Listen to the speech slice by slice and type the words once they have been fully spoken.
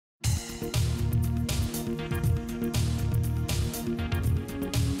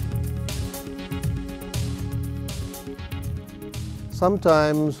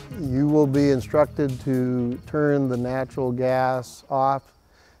Sometimes you will be instructed to turn the natural gas off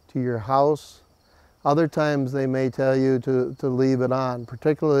to your house. Other times they may tell you to leave it on,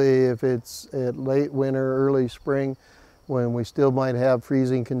 particularly if it's at late winter, early spring, when we still might have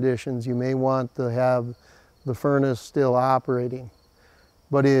freezing conditions. You may want to have the furnace still operating.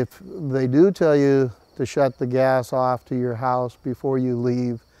 But if they do tell you to shut the gas off to your house before you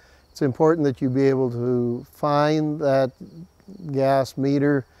leave, it's important that you be able to find that gas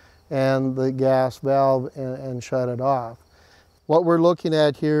meter and the gas valve and shut it off. What we're looking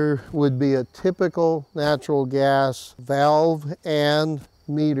at here would be a typical natural gas valve and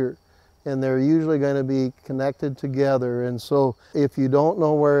meter, and they're usually going to be connected together. And so if you don't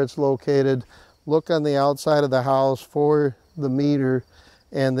know where it's located, look on the outside of the house for the meter,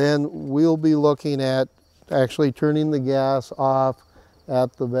 and then we'll be looking at actually turning the gas off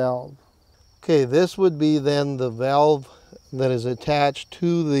at the valve. Okay, this would be then the valve that is attached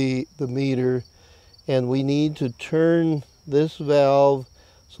to the meter, and we need to turn this valve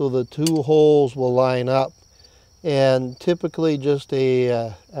so the two holes will line up. And typically just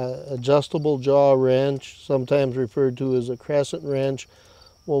a adjustable jaw wrench, sometimes referred to as a crescent wrench,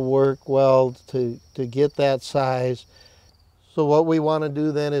 will work well to get that size. So what we want to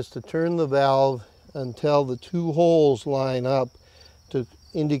do then is to turn the valve until the two holes line up to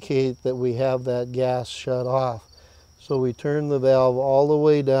indicate that we have that gas shut off. So we turn the valve all the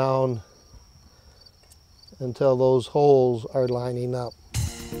way down until those holes are lining up.